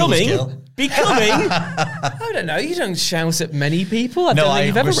 Becoming? Becoming? I don't know. You don't shout at many people. I No, don't think I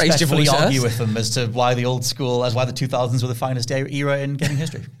you've ever raised your respectfully voice at argue us. with them as to why the 2000s were the finest era in gaming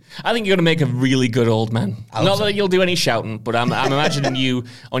history. I think you're going to make a really good old man. hope Not so. that you'll do any shouting, but I'm imagining you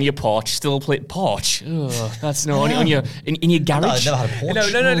on your porch, still play porch. Ugh, that's no in your garage. No, I've never had a porch.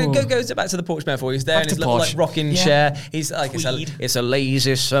 No. Go back to the porch metaphor. He's there Back in to his little porch. rocking Yeah. chair. He's like, Tweed. it's a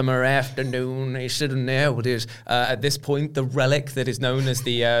lazy summer afternoon. He's sitting there with his, at this point, the relic that is known as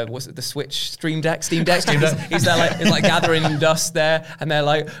the, what's it, the Switch Steam Deck? He's there like gathering dust there, and they're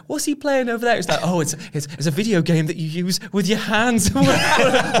like, what's he playing over there? It's like, oh, it's a video game that you use with your hands.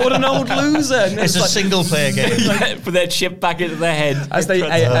 What an old loser. And It's a like, single-player game. Yeah, put their chip back into their head. as they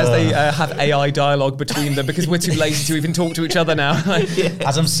have AI dialogue between them because we're too lazy to even talk to each other now.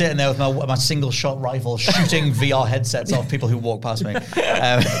 As I'm sitting there with my single-shot rifle shooting VR headsets off people who walk past me,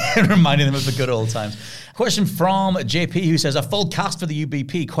 reminding them of the good old times. Question from JP, who says, a full cast for the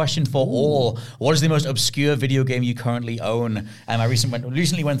UBP. Question for all. What is the most obscure video game you currently own? I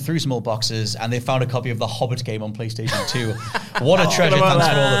recently went through some old boxes, and they found a copy of the Hobbit game on PlayStation 2. What a treasure. Thanks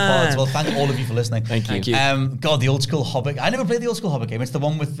for all the pods. Well, thank all of you for listening. Thank you. God, the old school Hobbit. I never played the old school Hobbit game. It's the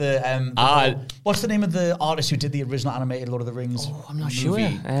one with what's the name of the artist who did the original animated Lord of the Rings I'm not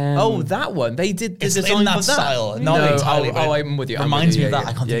movie? sure. That one. They did the It's design in that for that. style. No, Not entirely. but I'm with you. Reminds me of Yeah, that.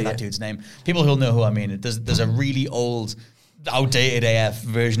 I can't yeah, think of that dude's name. People who'll know who I mean. There's a really old, outdated AF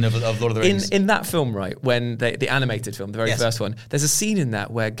version of Lord of the Rings. In that film, right, when the animated film, the very Yes. first one, there's a scene in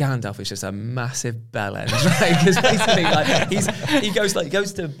that where Gandalf is just a massive bellend, right? Because basically, like, he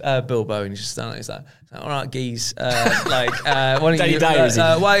goes to Bilbo and he's just standing there, he's like, all right, geez, why don't Danny you, Dyer, is he?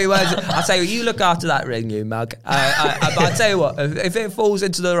 I'll tell you, you look after that ring, you mug. But I'll tell you what, if it falls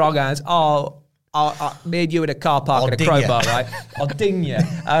into the wrong hands, I'll me and you in a car park and a ding crowbar, ya. right? I'll ding you.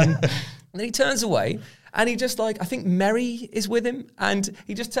 And then he turns away, and he just I think Merry is with him, and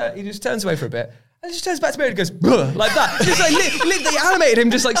he just turns away for a bit. And he just turns back to Merry and goes, "Bruh," like that. Just like they animated him,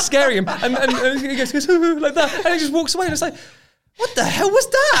 just like scaring him, and he goes like that, and he just walks away, and it's like, what the hell was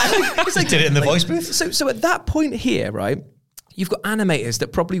that? It's like, Did it in the voice booth? So at that point here, right, you've got animators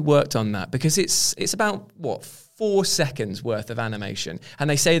that probably worked on that because it's about 4 seconds worth of animation, and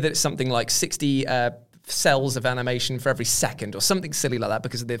they say that it's something like 60 cells of animation for every second or something silly like that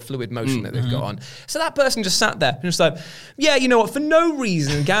because of the fluid motion that they've got on. So that person just sat there and just like, yeah, you know what, for no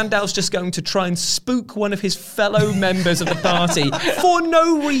reason, Gandalf's just going to try and spook one of his fellow members of the party for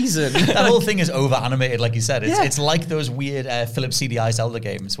no reason. That whole thing is over animated, like you said. Yeah. It's like those weird Philips CDI Zelda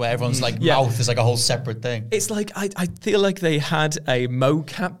games where everyone's mouth is like a whole separate thing. It's like, I feel like they had a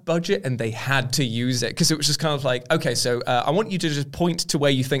mocap budget and they had to use it because it was just kind of like, okay, so I want you to just point to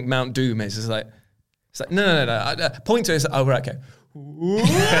where you think Mount Doom is. It's like no. Point to it. Oh, right, okay. Kind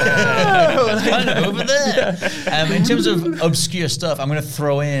of over there. In terms of obscure stuff, I'm going to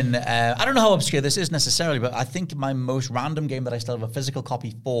throw in, I don't know how obscure this is necessarily, but I think my most random game that I still have a physical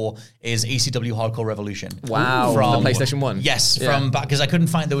copy for is ECW Hardcore Revolution. Wow. From the PlayStation 1? Yes, Yeah. from back, because I couldn't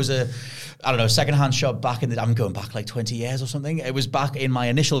find, there was a, I don't know, secondhand shop back in the, I'm going back like 20 years or something. It was back in my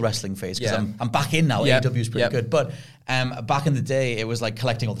initial wrestling phase, because I'm back in now. Yep. AEW is pretty Yep. good. But back in the day, it was like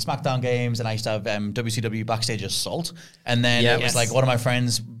collecting all the SmackDown games, and I used to have WCW Backstage Assault. And then it was like one of my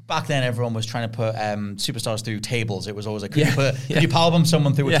friends, back then everyone was trying to put superstars through tables. It was always like, could you powerbomb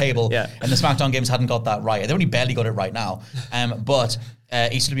someone through a table? Yeah. And the SmackDown games hadn't got that right. They only barely got it right now. But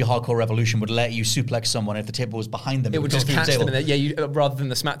ECW Hardcore Revolution would let you suplex someone if the table was behind them. It would go just through the catch them, table. and then, rather than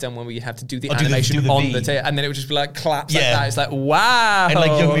the SmackDown one where you have to do the Or do the- animation do the on V. the table, and then it would just be like claps like Yeah. that. It's like, wow. And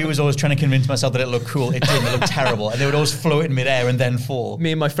like young me was always trying to convince myself that it looked cool. It didn't. It looked terrible. And they would always float in midair and then fall.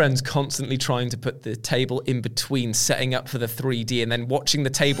 Me and my friends constantly trying to put the table in between, setting up for the 3D, and then watching the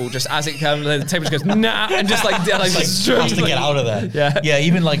table just as it comes, the table just goes, nah, and just like Has to get out of there. Yeah.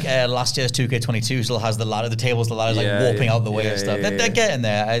 Even like last year's 2K22 still has the ladder. The tables, the ladders like warping out the way and stuff. They're getting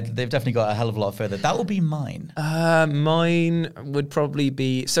there. They've definitely got a hell of a lot further. That will be mine. Mine would probably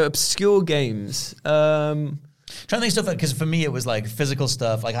be obscure games. Trying to think stuff because for me it was like physical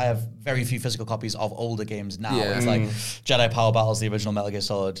stuff. Like I have very few physical copies of older games now. Yeah. It's like Jedi Power Battles, the original Metal Gear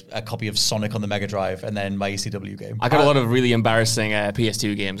Solid, a copy of Sonic on the Mega Drive, and then my ECW game. I got a lot of really embarrassing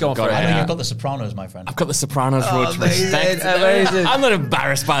PS2 games. Go on for it. I know you've got The Sopranos, my friend. I've got The Sopranos Road Trip. amazing, amazing. I'm not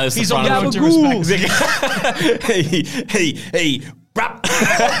embarrassed by The He's on Sopranos. the road to respect. hey, Rap.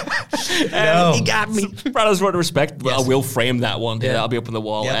 No. He got me. Brothers Road to Respect. But Yes. I will frame that one. Yeah. That'll be up on the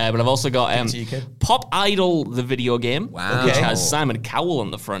wall. Yeah. But I've also got to you, kid. Pop Idol, the video game, Wow. which Okay. has Simon Cowell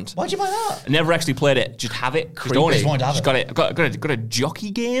on the front. Why'd you buy that? I never actually played it. Just have it. Just own Just it. wanted to have Just it. got a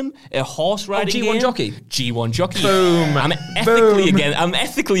jockey game, a horse riding G1 game. jockey. G1 jockey. Boom. I'm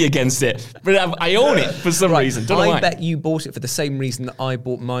ethically against it, but I own it for some reason. Don't know I why. bet you bought it for the same reason that I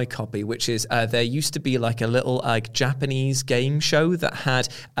bought my copy, which is there used to be like a little Japanese game show that had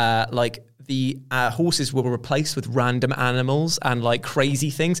like the horses were replaced with random animals and like crazy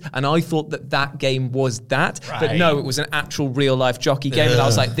things, and I thought that game was that, but no, it was an actual real life jockey game, and I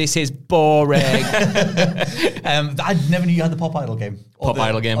was like, this is boring. I never knew you had the Pop Idol game. Pop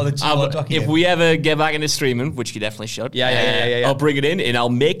Idol game. Or the G1 jockey If game. we ever get back into streaming, which you definitely should, Yeah. I'll bring it in and I'll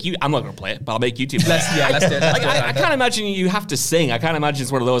make you. I'm not going to play it, but I'll make you two play it. Let's do it. I can't imagine you have to sing. I can't imagine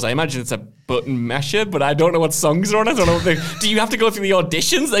it's one of those. I imagine it's a button masher, but I don't know what songs are on it. I don't know what do you have to go through the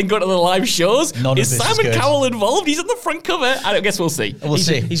auditions and go to the live shows? None of is this is Simon good. Cowell involved? He's on the front cover. I guess we'll see. We'll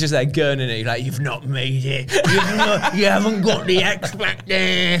see. He's just there gurning it, like, you've not made it. You haven't got the X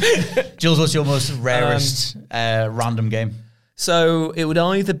Factor. Jules, what's your most rarest random game? So it would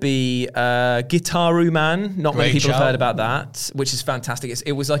either be Guitaru Man. Not many Great people have shout. heard about that, which is fantastic.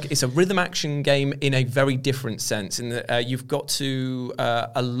 It's a rhythm action game in a very different sense. In that you've got to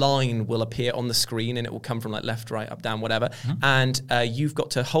a line will appear on the screen and it will come from like left, right, up, down, whatever. And you've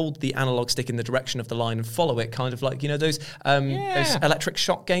got to hold the analog stick in the direction of the line and follow it, kind of like those electric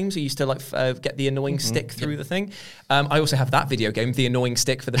shock games. You used to like get the annoying stick through the thing. I also have that video game, The Annoying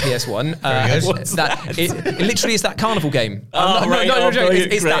Stick, for the PS1. Very good. It literally is that carnival game. right. No,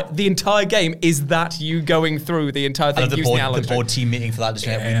 Brilliant. it's Great. that the entire game is that you going through the entire thing The using the board, analog the board team meeting for that. Just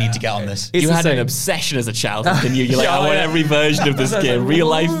we need to get on this. It's You the had an same. obsession as a child, didn't you? You're like, I want every version of this game, real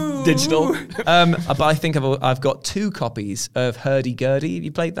life, digital. But I think I've got 2 copies of Hurdy Gurdy. Have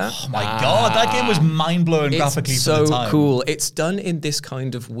you played that? Oh my God, that game was mind-blowing graphically It's for so the time. cool. It's done in this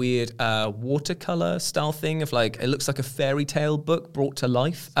kind of weird watercolor style thing of like, it looks like a fairy tale book brought to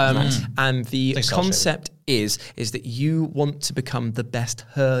life. And the Like cel-shaded. concept is that you want to become the best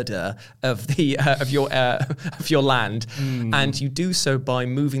herder of the of your land, and you do so by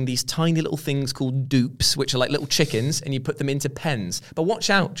moving these tiny little things called dupes, which are like little chickens, and you put them into pens. But watch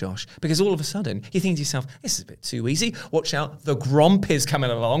out, Josh, because all of a sudden you think to yourself, this is a bit too easy. Watch out, the Gromp is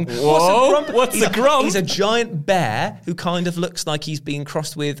coming along. Whoa, what's the Gromp? He's a giant bear who kind of looks like he's being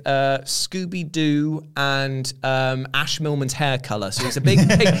crossed with Scooby-Doo and Ash Millman's hair colour. So he's a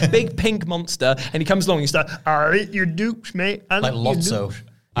big pink monster, and he comes along and he's like, I'll eat your dupes, mate. I'll Like eat your Lotso. dupes."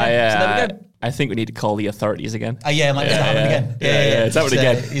 So there we go. I think we need to call the authorities again. Yeah, might happen again. Yeah, it's happening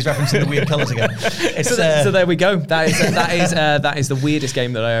again. He's referencing the weird colours again. It's, So there we go. That is the weirdest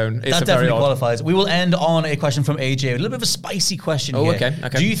game that I own. It's that a very definitely odd. qualifies. We will end on a question from AJ. A little bit of a spicy question Oh, here.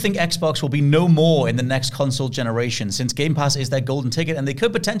 okay. Do you think Xbox will be no more in the next console generation, since Game Pass is their golden ticket and they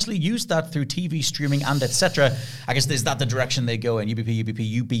could potentially use that through TV streaming and etc.? I guess is that the direction they go in?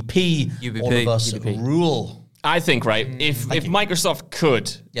 UBP. All of us rule. I think, right, if Microsoft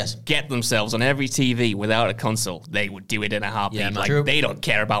could Yes. get themselves on every TV without a console, they would do it in a heartbeat. Yeah, man. Like, True. they don't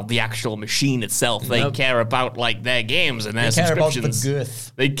care about the actual machine itself. They care about, like, their games and their They care about the subscriptions.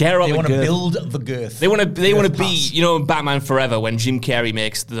 girth. They care about They the want to girth. build the girth. They want to Girth be, pass. you know, Batman Forever when Jim Carrey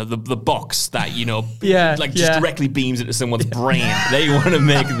makes the box that, you know, just yeah. directly beams into someone's brain. They want to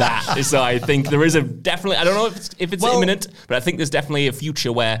make that. So I think there is definitely, I don't know if it's imminent, but I think there's definitely a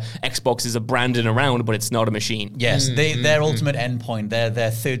future where Xbox is a brand and around, but it's not a machine. Yes, their ultimate endpoint,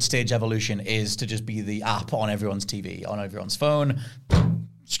 their third stage evolution is to just be the app on everyone's TV, on everyone's phone.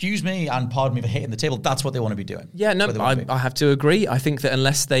 Excuse me, and pardon me for hitting the table. That's what they want to be doing. Yeah, no, That's what they want to be. I have to agree. I think that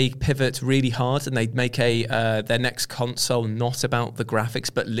unless they pivot really hard and they make their next console not about the graphics,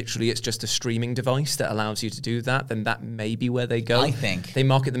 but literally it's just a streaming device that allows you to do that, then that may be where they go. I think. They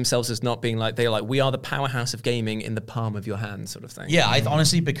market themselves as not being like, they're like, we are the powerhouse of gaming in the palm of your hand sort of thing. Yeah,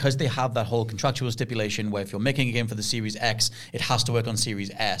 honestly, because they have that whole contractual stipulation where if you're making a game for the Series X, it has to work on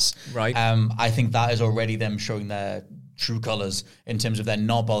Series S. Right. I think that is already them showing their true colors in terms of they're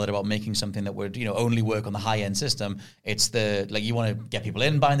not bothered about making something that would, only work on the high-end system. It's you want to get people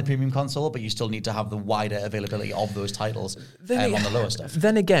in buying the premium console, but you still need to have the wider availability of those titles on the lower stuff.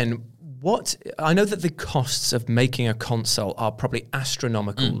 Then again, I know that the costs of making a console are probably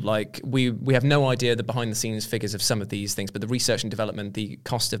astronomical. Like we have no idea the behind the scenes figures of some of these things, but the research and development, the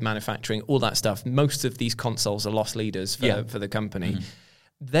cost of manufacturing, all that stuff, most of these consoles are loss leaders for the company.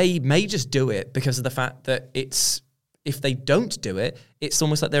 They may just do it because of the fact that if they don't do it, it's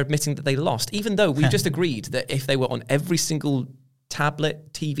almost like they're admitting that they lost, even though we've just agreed that if they were on every single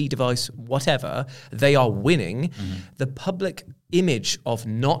tablet, TV device, whatever, they are winning. The public image of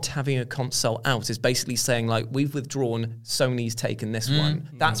not having a console out is basically saying, like, we've withdrawn, Sony's taken this one.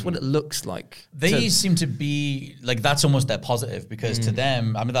 That's what it looks like. They seem to be, like, that's almost their positive, because to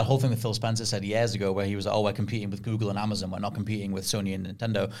them, I mean, that whole thing that Phil Spencer said years ago where he was like, oh, we're competing with Google and Amazon, we're not competing with Sony and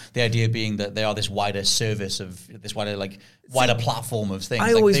Nintendo. The idea being that they are this wider service of, this wider, like, wider platform of things.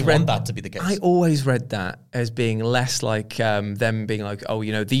 They want that to be the case. I always read that as being less like them being like, oh,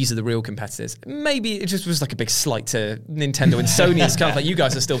 you know, these are the real competitors. Maybe it just was like a big slight to Nintendo and Sony. It's kind of like, you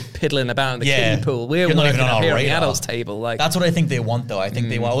guys are still piddling about in the kiddie pool. We're not even on the adults table. Like, that's what I think they want, though. I think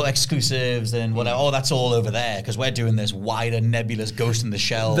they want all exclusives and whatever. Oh, that's all over there, because we're doing this wider, nebulous Ghost in the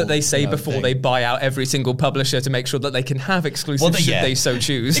Shell that they say before they buy out every single publisher to make sure that they can have exclusives should they so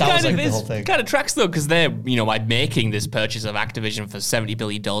choose. It kind of tracks, though, because they're, you know, by making this purchase of Activision for $70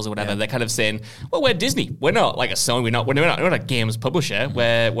 billion or whatever, they're kind of saying, well, we're Disney. We're not like a Sony. We're not a games publisher.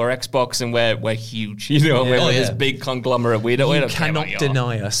 We're Xbox, and we're huge. You know, we're this big conglomerate. We don't cannot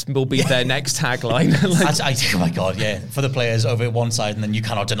deny us. Will be their next tagline. Oh my God, yeah. For the players over at one side, and then you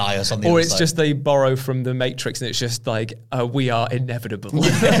cannot deny us on the other side. Or it's just they borrow from the Matrix, and it's just like, we are inevitable.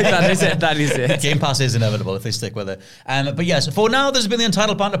 That is it. Game Pass is inevitable if they stick with it. But yes, for now, there's been the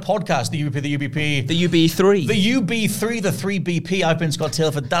Entitled Banter podcast, the UBP, the UBP. The UB3. The UB3, the 3BP. I've been Scott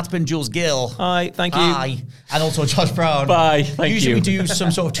Tilford. That's been Jules Gill. Hi, thank you. Hi. And also Josh Brown. Bye, thank you. Usually we do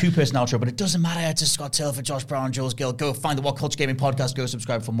some sort of two-person outro, but it doesn't matter. It's just Scott Tilford, Josh Brown, Jules Gill. Go find the What Culture Gaming podcast. Go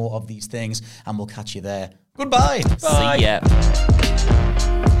subscribe for more of these things, and we'll catch you there. Goodbye. Bye. See ya.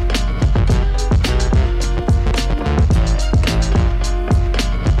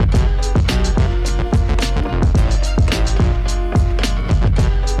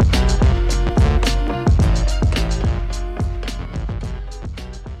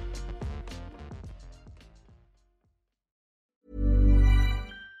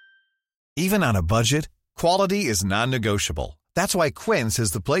 Even on a budget, quality is non-negotiable. That's why Quince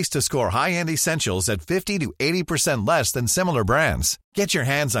is the place to score high-end essentials at 50 to 80% less than similar brands. Get your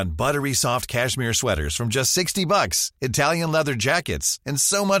hands on buttery soft cashmere sweaters from just $60, Italian leather jackets, and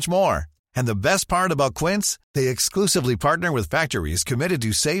so much more. And the best part about Quince, they exclusively partner with factories committed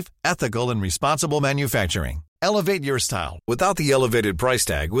to safe, ethical, and responsible manufacturing. Elevate your style without the elevated price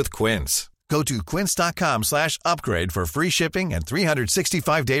tag with Quince. Go to quince.com/upgrade for free shipping and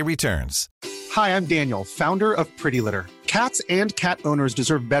 365-day returns. Hi, I'm Daniel, founder of Pretty Litter. Cats and cat owners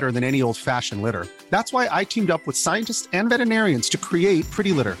deserve better than any old-fashioned litter. That's why I teamed up with scientists and veterinarians to create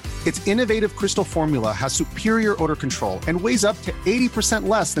Pretty Litter. Its innovative crystal formula has superior odor control and weighs up to 80%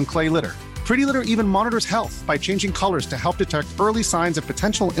 less than clay litter. Pretty Litter even monitors health by changing colors to help detect early signs of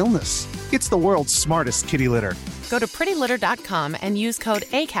potential illness. It's the world's smartest kitty litter. Go to prettylitter.com and use code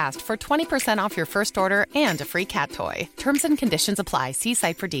ACAST for 20% off your first order and a free cat toy. Terms and conditions apply. See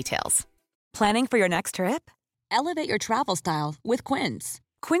site for details. Planning for your next trip? Elevate your travel style with Quince.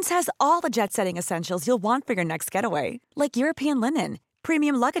 Quince has all the jet-setting essentials you'll want for your next getaway, like European linen,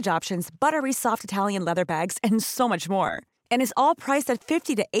 premium luggage options, buttery soft Italian leather bags, and so much more. And is all priced at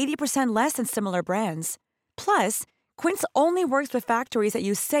 50 to 80% less than similar brands. Plus, Quince only works with factories that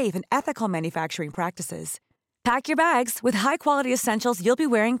use safe and ethical manufacturing practices. Pack your bags with high-quality essentials you'll be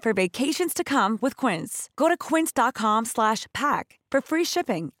wearing for vacations to come with Quince. Go to quince.com/pack for free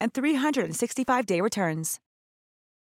shipping and 365-day returns.